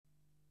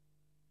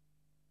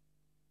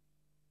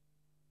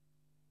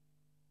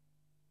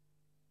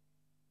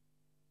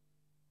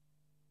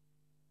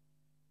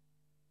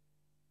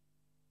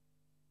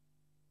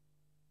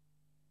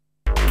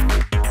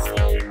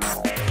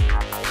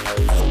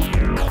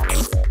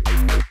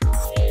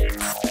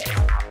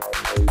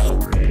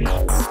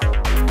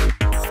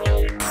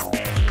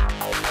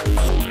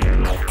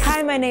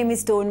name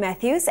is Dawn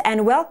Matthews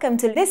and welcome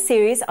to this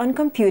series on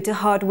computer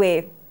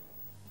hardware.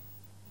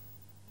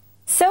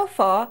 So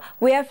far,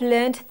 we have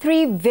learned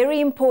three very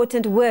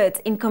important words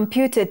in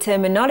computer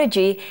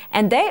terminology,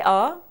 and they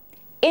are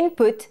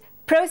input,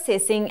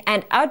 processing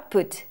and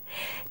output.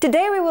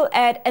 Today we will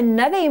add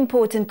another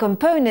important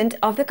component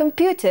of the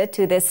computer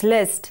to this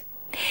list.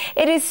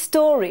 It is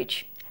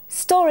storage.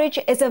 Storage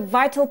is a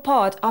vital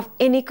part of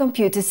any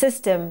computer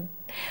system.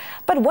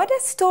 But what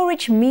does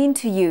storage mean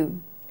to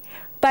you?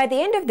 By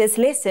the end of this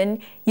lesson,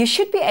 you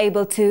should be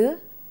able to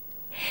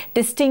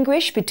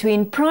distinguish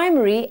between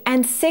primary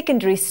and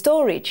secondary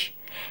storage,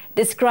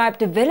 describe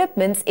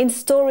developments in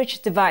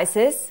storage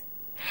devices,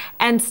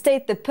 and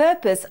state the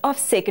purpose of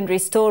secondary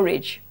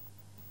storage.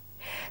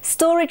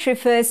 Storage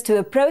refers to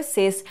a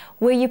process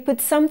where you put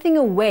something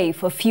away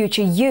for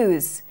future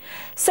use.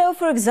 So,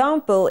 for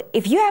example,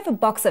 if you have a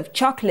box of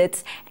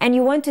chocolates and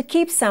you want to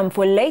keep some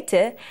for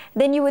later,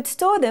 then you would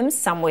store them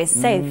somewhere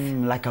safe.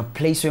 Like a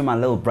place where my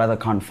little brother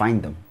can't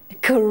find them.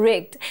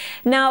 Correct.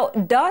 Now,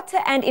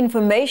 data and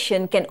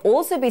information can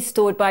also be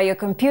stored by your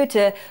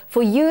computer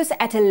for use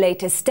at a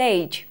later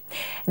stage.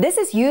 This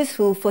is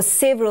useful for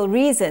several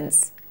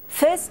reasons.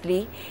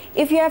 Firstly,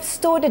 if you have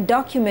stored a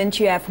document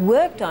you have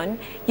worked on,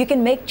 you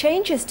can make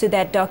changes to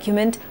that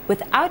document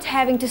without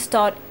having to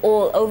start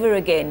all over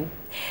again.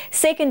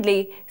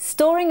 Secondly,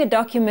 storing a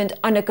document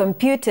on a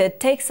computer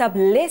takes up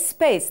less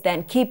space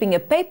than keeping a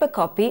paper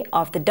copy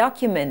of the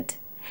document.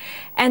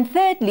 And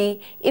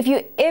thirdly, if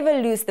you ever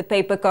lose the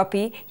paper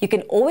copy, you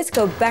can always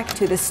go back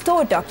to the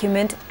stored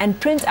document and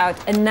print out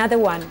another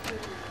one.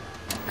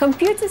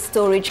 Computer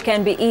storage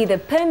can be either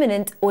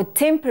permanent or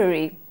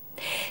temporary.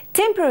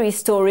 Temporary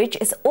storage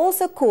is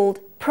also called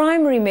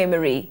primary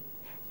memory,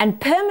 and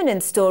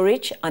permanent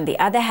storage, on the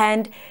other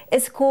hand,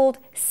 is called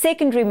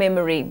secondary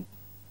memory.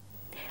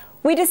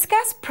 We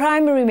discussed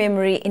primary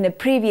memory in a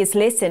previous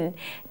lesson.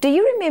 Do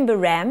you remember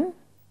RAM?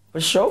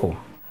 For sure.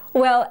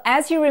 Well,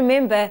 as you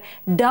remember,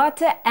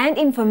 data and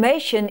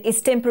information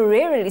is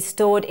temporarily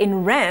stored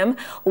in RAM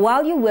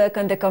while you work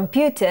on the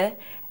computer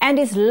and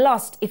is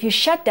lost if you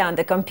shut down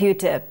the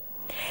computer.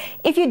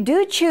 If you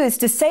do choose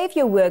to save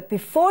your work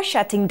before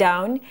shutting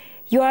down,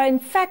 you are in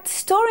fact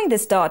storing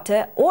this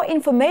data or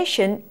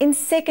information in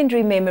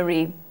secondary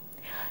memory.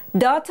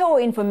 Data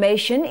or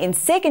information in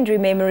secondary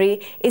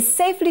memory is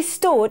safely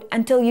stored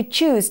until you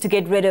choose to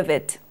get rid of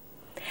it.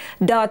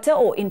 Data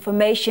or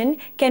information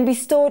can be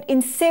stored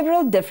in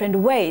several different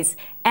ways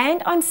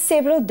and on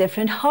several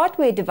different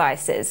hardware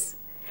devices.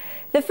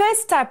 The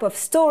first type of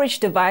storage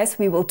device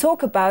we will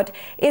talk about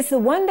is the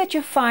one that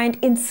you find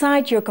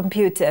inside your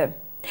computer.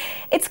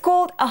 It's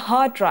called a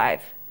hard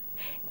drive.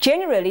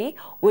 Generally,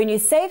 when you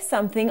save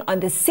something on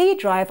the C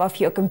drive of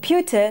your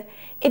computer,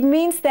 it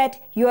means that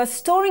you are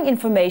storing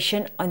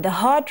information on the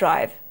hard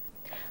drive.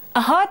 A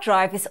hard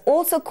drive is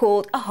also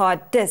called a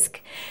hard disk,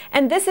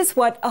 and this is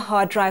what a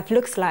hard drive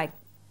looks like.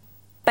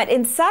 But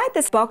inside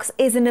this box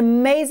is an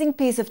amazing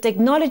piece of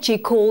technology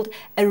called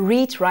a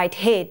read-write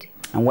head.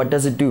 And what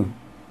does it do?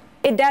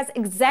 It does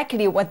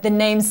exactly what the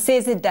name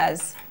says it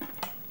does.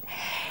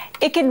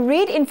 It can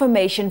read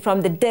information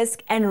from the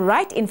disk and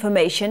write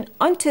information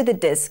onto the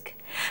disk.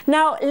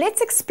 Now,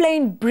 let's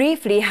explain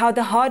briefly how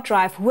the hard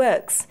drive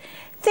works.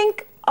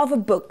 Think of a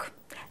book,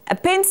 a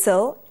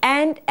pencil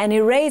and an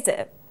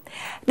eraser.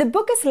 The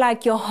book is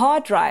like your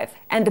hard drive,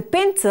 and the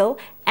pencil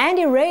and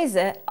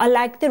eraser are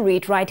like the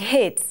read-write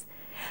heads.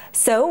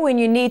 So when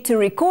you need to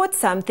record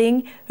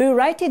something, you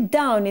write it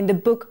down in the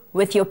book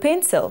with your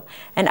pencil,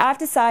 and I've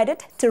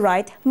decided to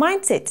write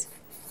mindset.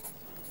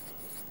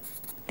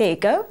 There you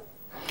go.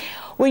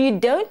 When you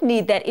don't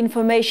need that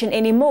information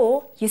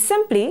anymore, you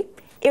simply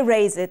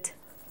erase it.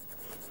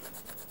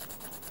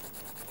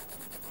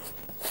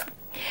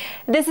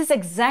 This is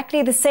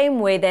exactly the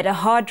same way that a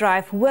hard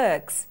drive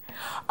works.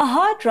 A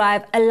hard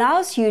drive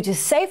allows you to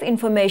save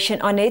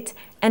information on it,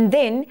 and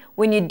then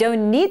when you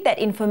don't need that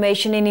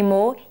information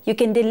anymore, you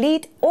can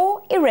delete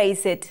or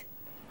erase it.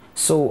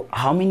 So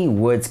how many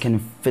words can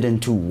fit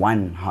into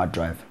one hard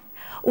drive?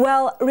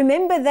 Well,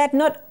 remember that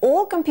not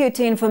all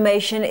computer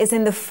information is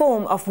in the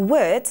form of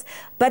words,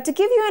 but to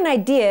give you an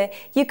idea,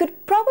 you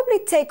could probably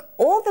take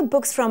all the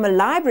books from a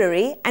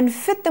library and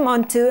fit them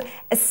onto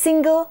a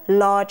single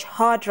large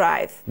hard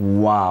drive.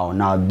 Wow,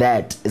 now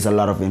that is a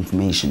lot of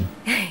information.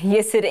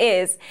 Yes, it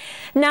is.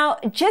 Now,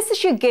 just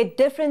as you get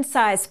different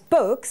size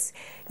books,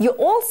 you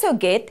also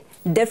get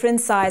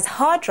different size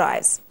hard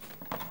drives,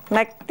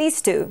 like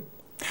these two.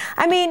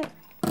 I mean,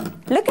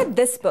 look at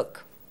this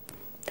book.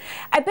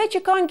 I bet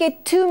you can't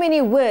get too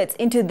many words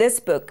into this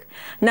book.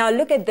 Now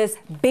look at this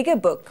bigger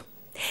book.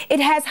 It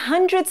has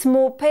hundreds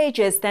more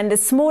pages than the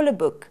smaller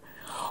book.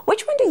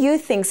 Which one do you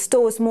think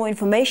stores more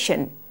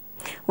information?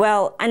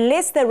 Well,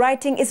 unless the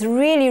writing is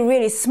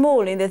really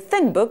small in the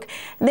thin book,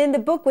 then the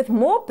book with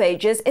more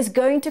pages is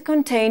going to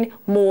contain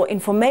more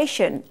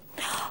information.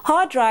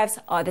 Hard drives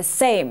are the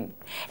same,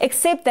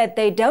 except that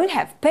they don't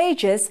have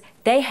pages,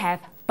 they have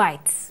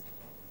bytes.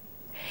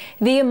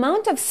 The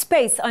amount of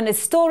space on a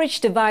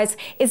storage device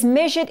is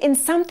measured in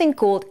something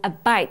called a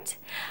byte.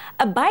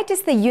 A byte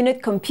is the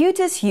unit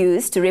computers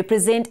use to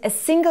represent a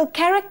single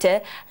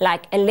character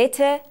like a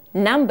letter,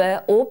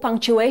 number, or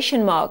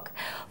punctuation mark.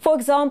 For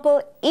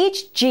example,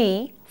 each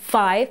G,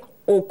 5,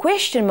 or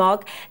question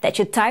mark that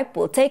you type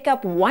will take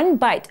up 1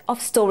 byte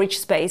of storage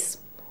space.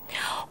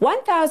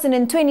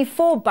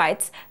 1024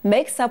 bytes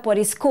makes up what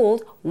is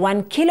called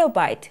 1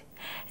 kilobyte.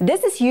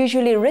 This is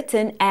usually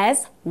written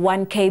as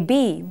 1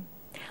 KB.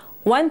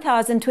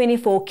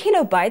 1024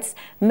 kilobytes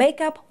make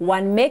up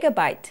 1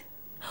 megabyte.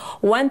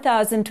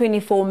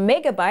 1024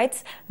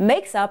 megabytes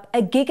makes up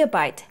a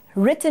gigabyte,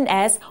 written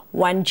as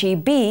 1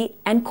 GB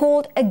and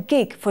called a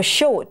gig for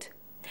short.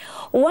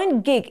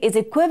 1 gig is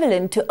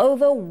equivalent to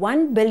over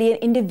 1 billion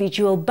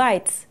individual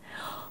bytes.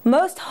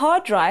 Most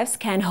hard drives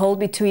can hold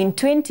between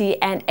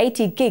 20 and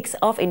 80 gigs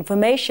of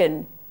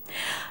information.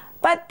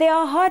 But there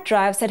are hard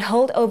drives that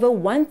hold over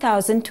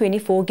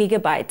 1024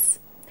 gigabytes.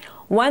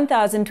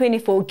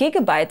 1024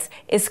 gigabytes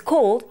is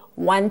called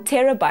 1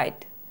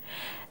 terabyte.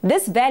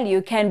 This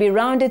value can be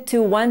rounded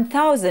to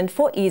 1000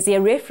 for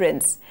easier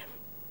reference.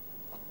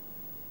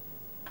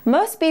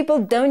 Most people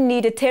don't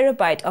need a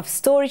terabyte of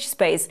storage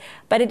space,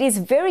 but it is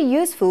very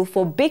useful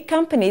for big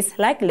companies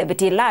like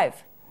Liberty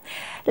Life.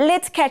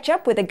 Let's catch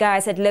up with the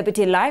guys at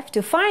Liberty Life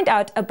to find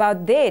out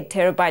about their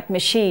terabyte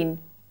machine.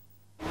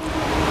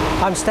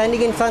 I'm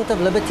standing in front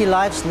of Liberty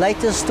Life's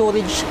latest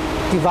storage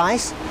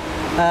device.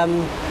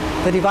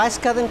 The device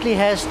currently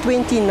has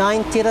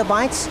 29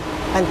 terabytes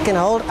and can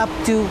hold up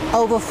to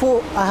over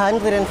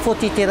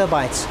 140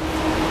 terabytes.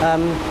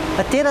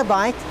 A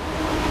terabyte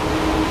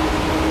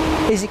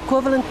is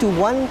equivalent to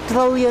 1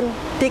 trillion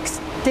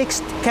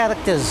text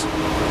characters,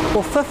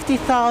 or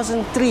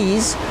 50,000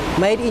 trees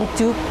made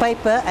into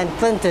paper and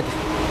printed.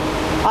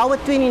 Our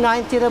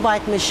 29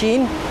 terabyte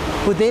machine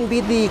would then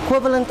be the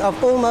equivalent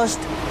of almost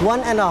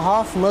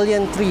 1.5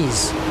 million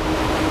trees.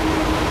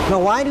 Now,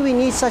 why do we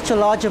need such a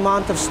large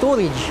amount of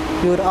storage,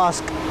 you would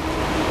ask?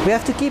 We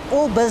have to keep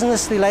all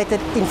business-related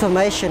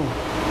information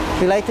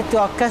related to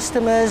our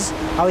customers,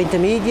 our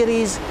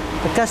intermediaries,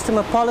 the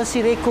customer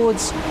policy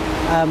records,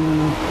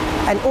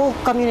 and all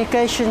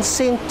communications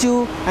sent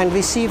to and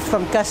received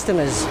from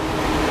customers.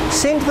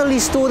 Centrally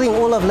storing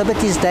all of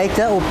Liberty's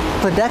data or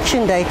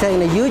production data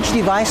in a huge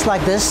device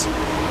like this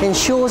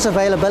ensures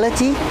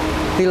availability,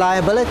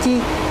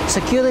 reliability,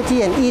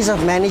 security, and ease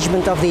of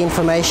management of the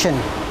information.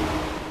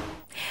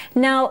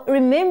 Now,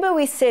 remember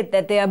we said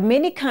that there are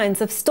many kinds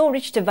of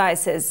storage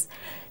devices.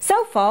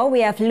 So far,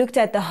 we have looked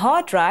at the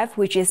hard drive,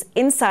 which is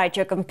inside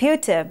your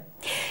computer.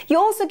 You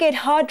also get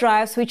hard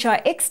drives which are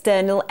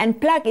external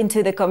and plug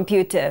into the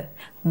computer.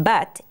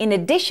 But, in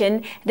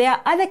addition, there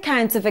are other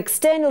kinds of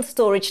external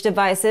storage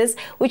devices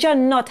which are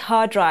not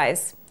hard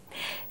drives.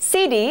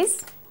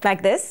 CDs,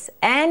 like this,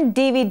 and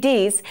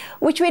DVDs,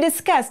 which we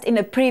discussed in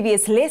a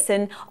previous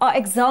lesson, are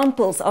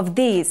examples of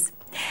these.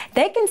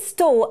 They can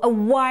store a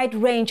wide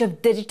range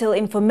of digital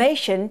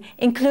information,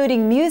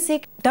 including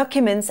music,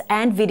 documents,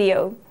 and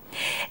video.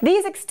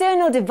 These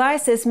external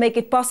devices make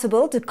it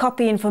possible to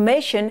copy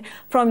information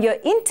from your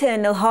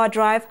internal hard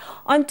drive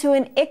onto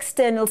an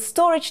external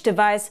storage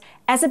device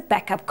as a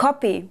backup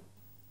copy.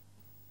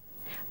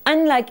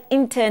 Unlike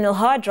internal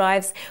hard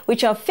drives,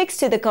 which are fixed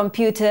to the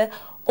computer,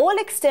 all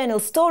external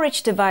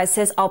storage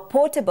devices are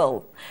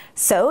portable,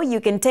 so you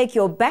can take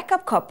your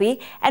backup copy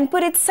and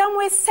put it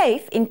somewhere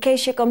safe in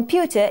case your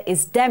computer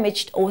is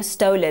damaged or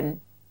stolen.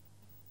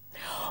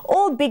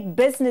 All big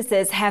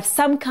businesses have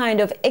some kind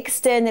of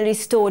externally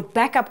stored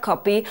backup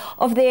copy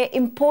of their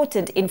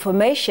important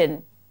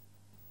information.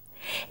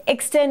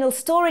 External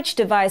storage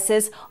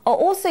devices are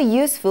also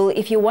useful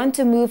if you want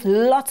to move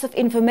lots of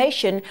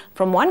information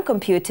from one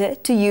computer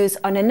to use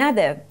on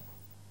another.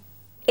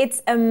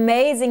 It's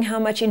amazing how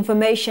much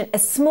information a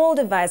small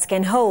device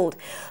can hold.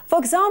 For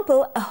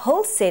example, a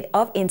whole set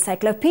of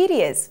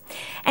encyclopedias.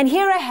 And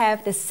here I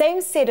have the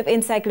same set of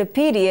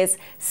encyclopedias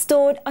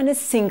stored on a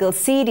single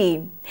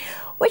CD.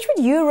 Which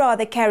would you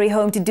rather carry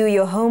home to do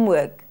your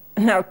homework?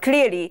 Now,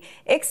 clearly,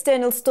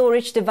 external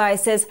storage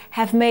devices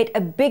have made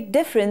a big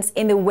difference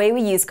in the way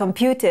we use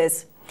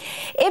computers.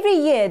 Every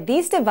year,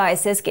 these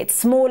devices get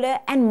smaller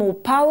and more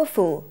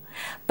powerful.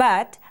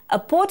 But a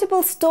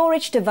portable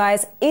storage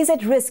device is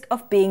at risk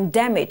of being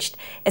damaged,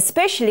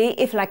 especially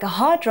if, like a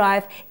hard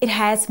drive, it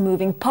has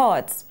moving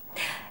parts.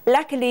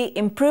 Luckily,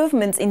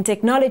 improvements in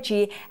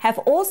technology have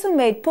also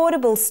made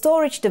portable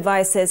storage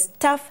devices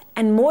tough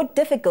and more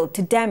difficult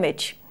to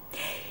damage.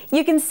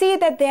 You can see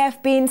that there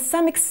have been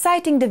some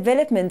exciting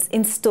developments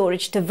in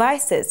storage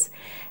devices.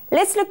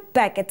 Let's look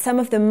back at some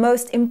of the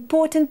most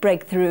important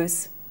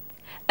breakthroughs.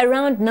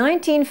 Around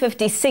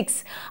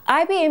 1956,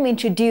 IBM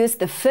introduced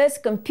the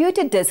first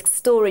computer disk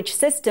storage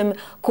system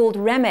called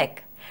RAMAC.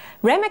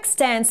 RAMAC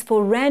stands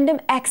for Random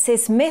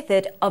Access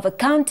Method of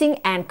Accounting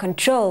and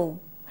Control.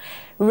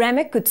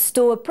 RAMAC could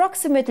store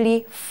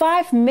approximately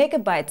 5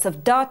 megabytes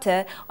of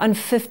data on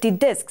 50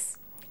 disks.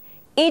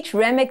 Each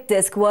Ramek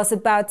disk was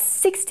about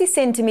 60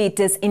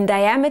 centimeters in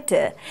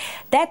diameter.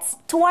 That's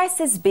twice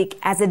as big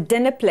as a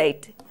dinner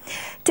plate.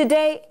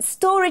 Today,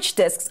 storage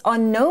disks are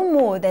no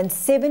more than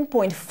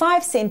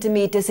 7.5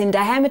 centimeters in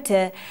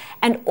diameter,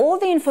 and all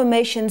the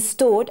information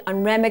stored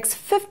on Ramek's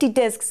 50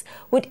 disks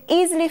would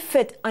easily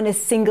fit on a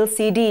single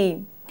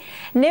CD.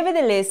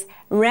 Nevertheless,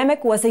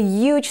 Ramek was a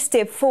huge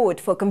step forward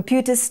for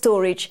computer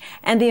storage,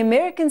 and the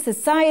American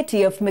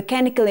Society of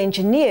Mechanical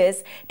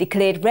Engineers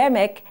declared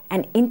Ramek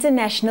an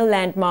international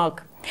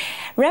landmark.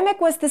 Ramek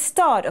was the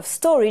start of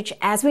storage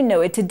as we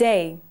know it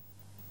today.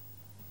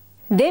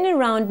 Then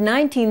around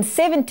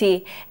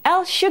 1970,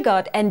 Al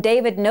Shugart and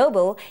David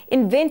Noble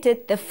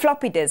invented the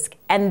floppy disk,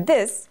 and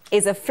this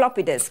is a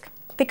floppy disk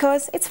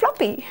because it's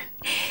floppy.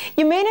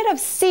 You may not have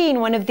seen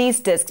one of these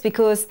disks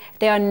because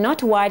they are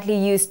not widely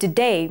used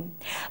today.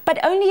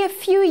 But only a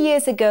few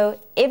years ago,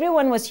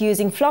 everyone was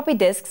using floppy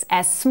disks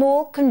as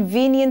small,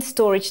 convenient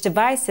storage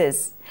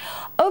devices.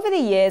 Over the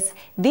years,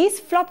 these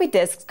floppy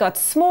disks got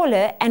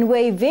smaller and were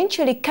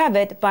eventually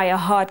covered by a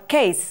hard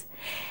case.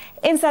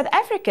 In South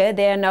Africa,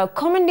 they are now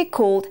commonly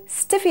called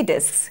stiffy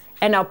disks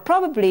and are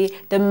probably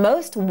the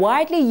most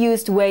widely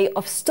used way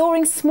of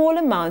storing small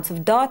amounts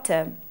of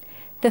data.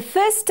 The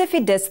first stiffy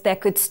disk that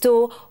could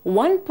store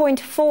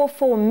 1.44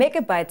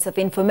 megabytes of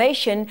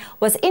information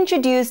was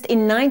introduced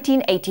in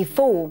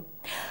 1984.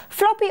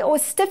 Floppy or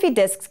stiffy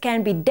disks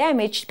can be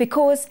damaged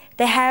because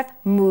they have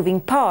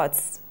moving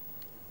parts.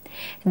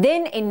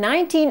 Then in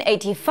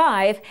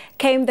 1985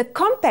 came the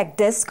compact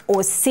disc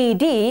or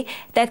CD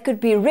that could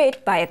be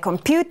read by a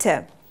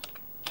computer.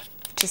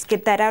 Just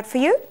get that out for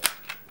you.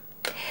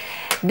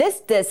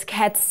 This disc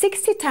had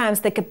 60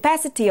 times the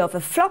capacity of a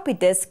floppy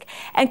disk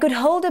and could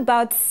hold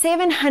about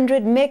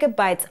 700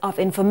 megabytes of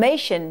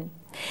information.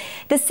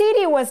 The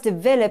CD was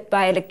developed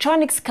by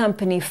electronics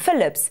company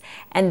Philips,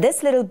 and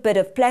this little bit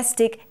of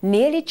plastic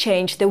nearly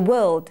changed the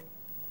world.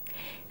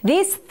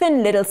 These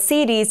thin little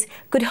CDs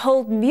could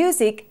hold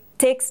music,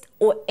 text,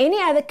 or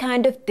any other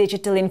kind of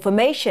digital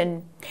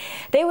information.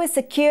 They were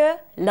secure,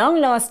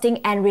 long-lasting,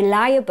 and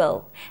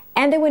reliable,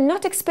 and they were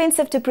not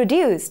expensive to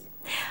produce.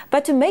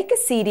 But to make a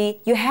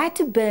CD, you had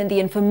to burn the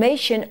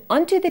information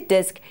onto the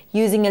disk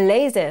using a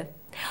laser.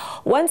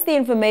 Once the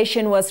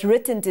information was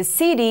written to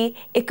CD,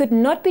 it could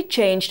not be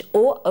changed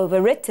or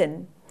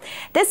overwritten.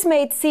 This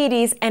made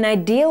CDs an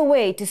ideal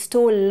way to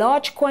store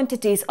large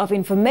quantities of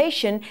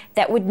information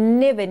that would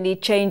never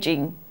need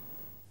changing.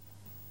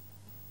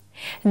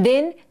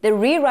 Then the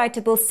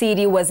rewritable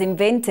CD was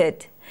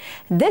invented.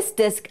 This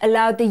disk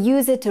allowed the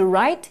user to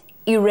write,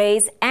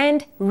 erase,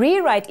 and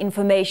rewrite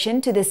information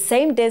to the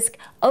same disk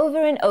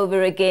over and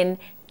over again,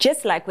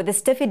 just like with a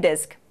stiffy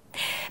disk.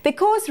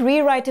 Because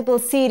rewritable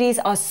CDs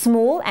are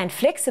small and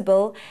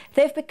flexible,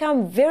 they've become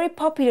a very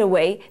popular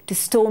way to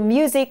store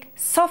music,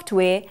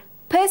 software,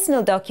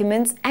 personal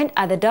documents, and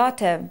other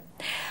data.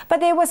 But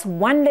there was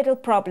one little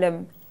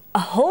problem. A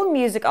whole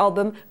music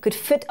album could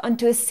fit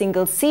onto a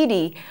single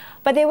CD,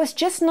 but there was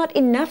just not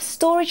enough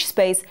storage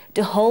space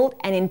to hold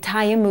an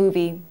entire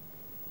movie.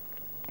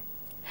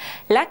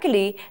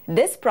 Luckily,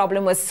 this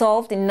problem was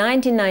solved in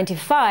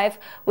 1995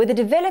 with the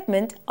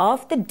development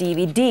of the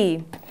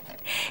DVD.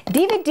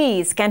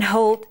 DVDs can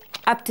hold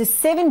up to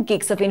 7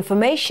 gigs of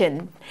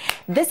information.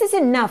 This is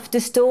enough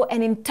to store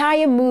an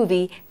entire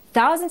movie,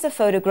 thousands of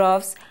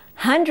photographs,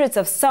 hundreds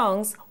of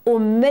songs, or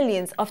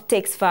millions of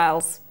text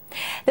files.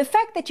 The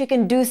fact that you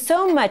can do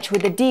so much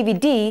with a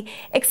DVD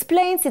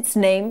explains its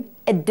name,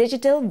 a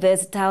digital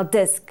versatile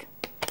disc.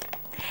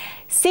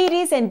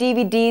 CDs and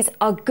DVDs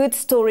are good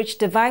storage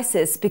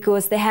devices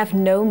because they have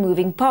no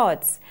moving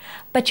parts,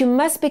 but you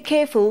must be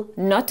careful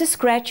not to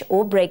scratch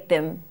or break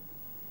them.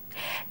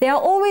 There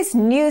are always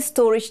new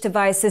storage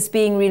devices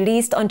being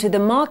released onto the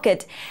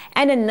market,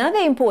 and another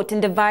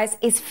important device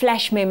is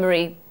flash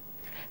memory.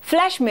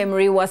 Flash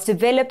memory was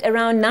developed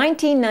around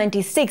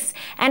 1996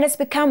 and has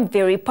become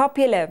very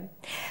popular.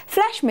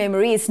 Flash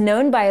memory is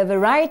known by a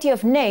variety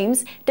of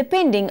names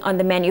depending on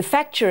the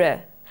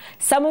manufacturer.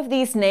 Some of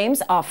these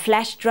names are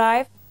flash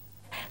drive,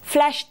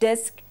 flash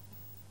disk,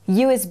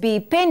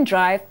 USB pen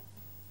drive,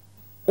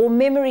 or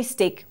memory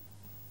stick.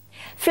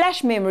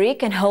 Flash memory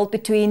can hold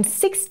between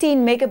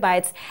 16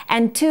 megabytes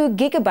and 2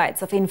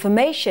 gigabytes of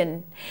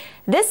information.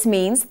 This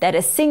means that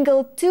a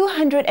single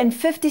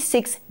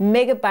 256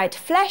 megabyte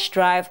flash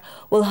drive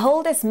will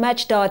hold as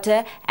much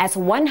data as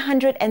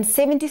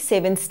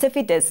 177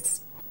 stiffy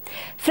disks.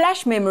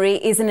 Flash memory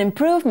is an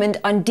improvement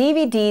on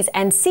DVDs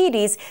and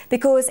CDs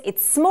because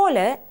it's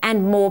smaller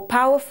and more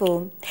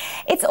powerful.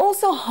 It's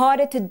also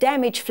harder to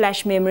damage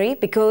flash memory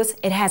because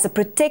it has a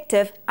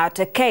protective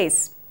outer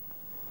case.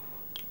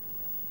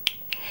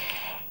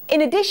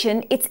 In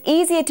addition, it's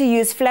easier to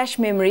use flash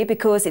memory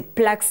because it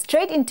plugs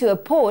straight into a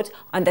port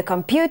on the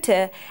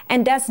computer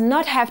and does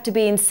not have to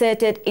be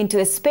inserted into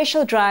a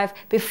special drive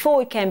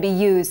before it can be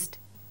used.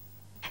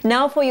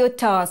 Now for your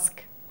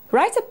task.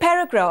 Write a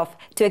paragraph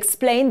to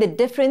explain the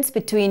difference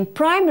between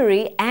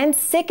primary and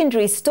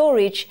secondary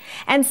storage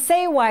and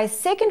say why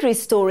secondary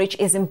storage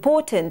is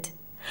important.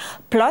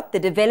 Plot the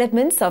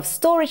developments of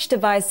storage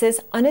devices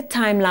on a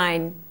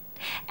timeline.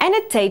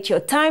 Annotate your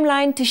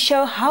timeline to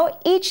show how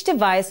each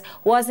device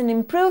was an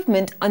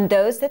improvement on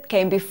those that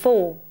came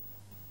before.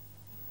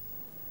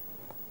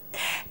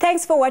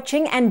 Thanks for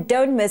watching, and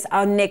don't miss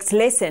our next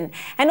lesson.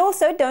 And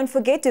also don't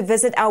forget to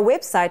visit our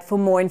website for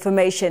more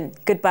information.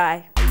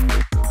 Goodbye.